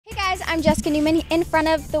I'm Jessica Newman in front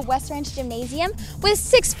of the West Ranch Gymnasium with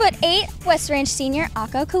 6'8" West Ranch senior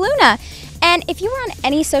Kaluna. And if you were on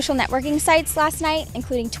any social networking sites last night,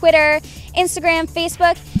 including Twitter, Instagram,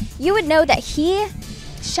 Facebook, you would know that he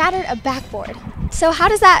shattered a backboard. So how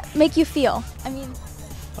does that make you feel? I mean,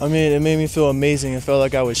 it made me feel amazing. It felt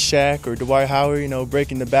like I was Shaq or Dwight Howard,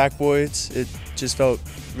 breaking the backboards. It just felt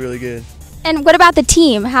really good. And what about the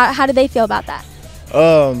team? How did they feel about that?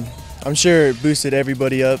 I'm sure it boosted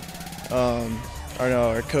everybody up.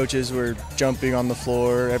 Our coaches were jumping on the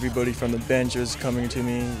floor. Everybody from the bench was coming to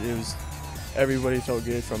me. Everybody felt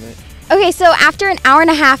good from it. Okay, so after an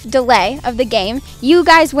hour-and-a-half delay of the game, you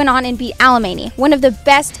guys went on and beat Alemany, one of the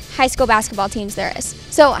best high school basketball teams there is.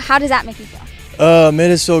 So how does that make you feel?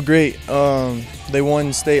 Made us feel great. They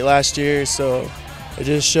won state last year, so it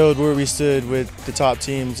just showed where we stood with the top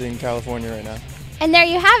teams in California right now. And there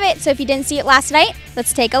you have it. So if you didn't see it last night,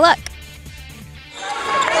 let's take a look.